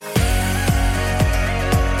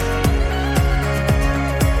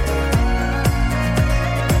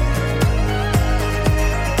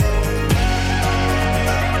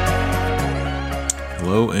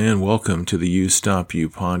welcome to the You Stop You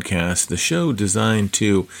podcast, the show designed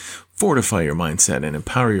to fortify your mindset and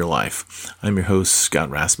empower your life. I'm your host, Scott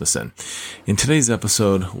Rasmussen. In today's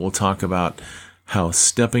episode, we'll talk about how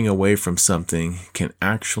stepping away from something can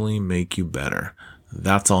actually make you better.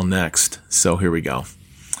 That's all next, so here we go.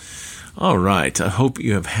 All right, I hope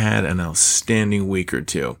you have had an outstanding week or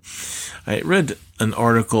two. I read an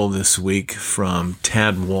article this week from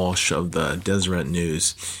Tad Walsh of the Deseret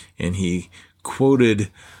News, and he quoted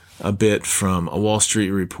a bit from a Wall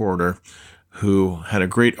Street reporter who had a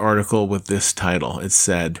great article with this title. It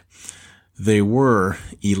said, "They were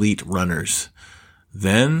elite runners.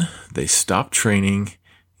 Then they stopped training,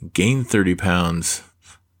 gained 30 pounds,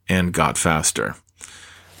 and got faster."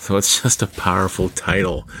 So it's just a powerful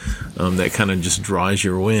title that kind of just draws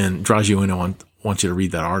you in. I want you to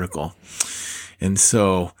read that article. And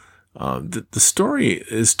so the story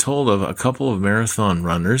is told of a couple of marathon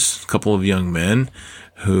runners, a couple of young men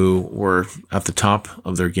who were at the top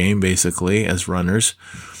of their game, basically, as runners.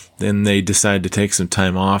 Then they decided to take some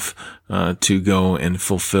time off to go and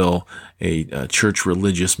fulfill a church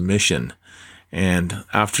religious mission. And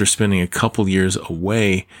after spending a couple years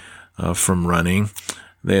away from running,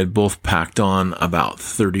 they had both packed on about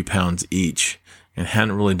 30 pounds each and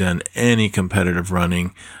hadn't really done any competitive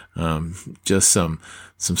running, just some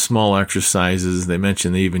small exercises. They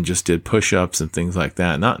mentioned they even just did push-ups and things like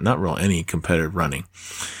that. Not real any competitive running.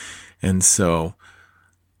 And so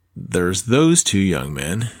there's those two young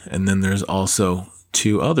men, and then there's also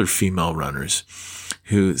two other female runners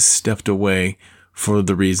who stepped away for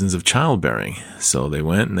the reasons of childbearing. So they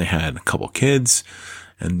went and they had a couple kids,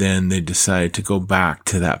 and then they decided to go back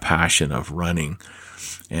to that passion of running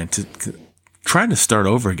and to try to start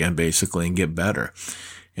over again, basically, and get better.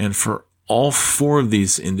 And for all four of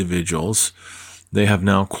these individuals, they have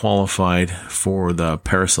now qualified for the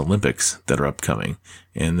Paris Olympics that are upcoming,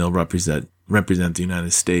 and they'll represent the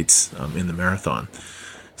United States in the marathon.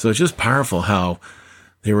 So it's just powerful how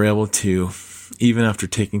they were able to, even after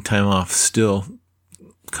taking time off, still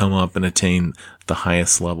come up and attain the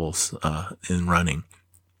highest levels in running.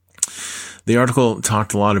 The article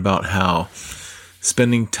talked a lot about how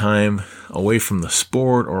spending time away from the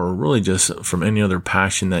sport, or really just from any other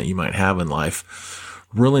passion that you might have in life,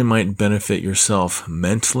 really might benefit yourself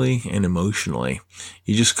mentally and emotionally.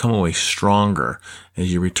 You just come away stronger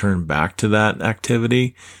as you return back to that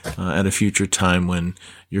activity at a future time when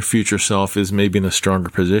your future self is maybe in a stronger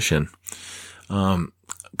position. A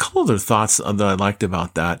couple other thoughts that I liked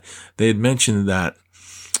about that. They had mentioned that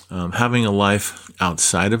having a life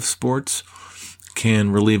outside of sports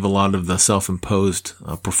can relieve a lot of the self-imposed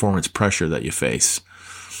performance pressure that you face.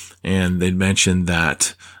 And they'd mentioned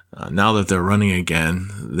that now that they're running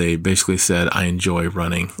again, they basically said, "I enjoy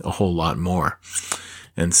running a whole lot more."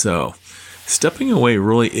 And so stepping away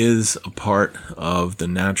really is a part of the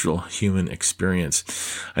natural human experience.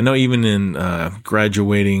 I know even in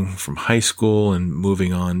graduating from high school and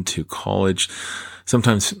moving on to college,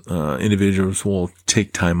 sometimes individuals will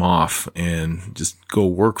take time off and just go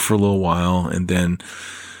work for a little while and then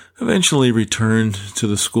eventually return to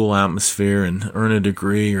the school atmosphere and earn a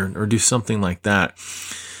degree or do something like that.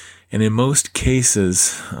 And in most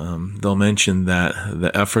cases, they'll mention that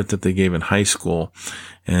the effort that they gave in high school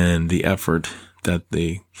and the effort that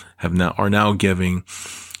they are now giving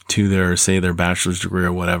to their bachelor's degree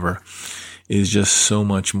or whatever is just so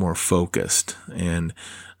much more focused and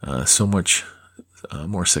so much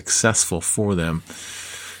more successful for them,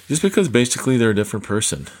 just because basically they're a different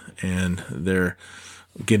person and they're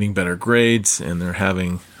getting better grades and they're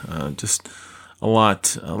having just a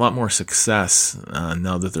lot more success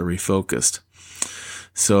now that they're refocused.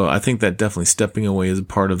 So I think that definitely stepping away is a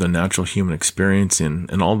part of the natural human experience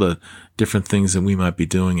and all the different things that we might be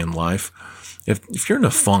doing in life. If you're in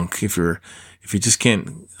a funk, if you just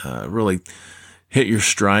can't really hit your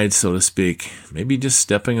stride, so to speak, maybe just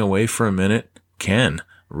stepping away for a minute can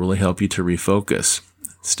really help you to refocus.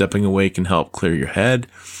 Stepping away can help clear your head.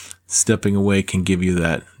 Stepping away can give you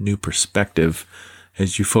that new perspective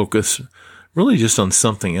as you focus really just on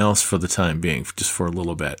something else for the time being, just for a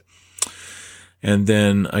little bit. And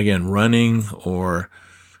then again, running or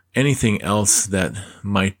anything else that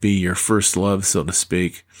might be your first love, so to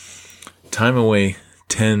speak, time away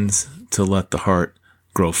tends to let the heart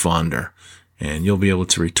grow fonder, and you'll be able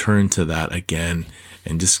to return to that again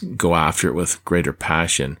and just go after it with greater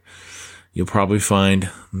passion. You'll probably find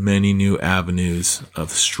many new avenues of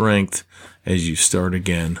strength as you start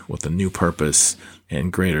again with a new purpose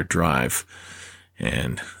and greater drive.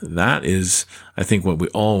 And that is, I think, what we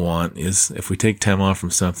all want, is if we take time off from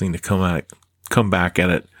something to come back at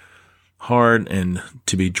it hard and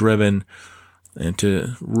to be driven and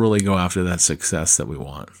to really go after that success that we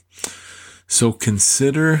want. So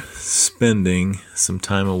consider spending some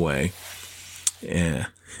time away.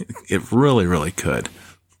 It really, really could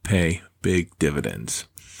pay big dividends.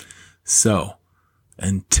 So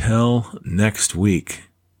until next week,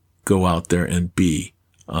 go out there and be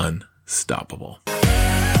unstoppable.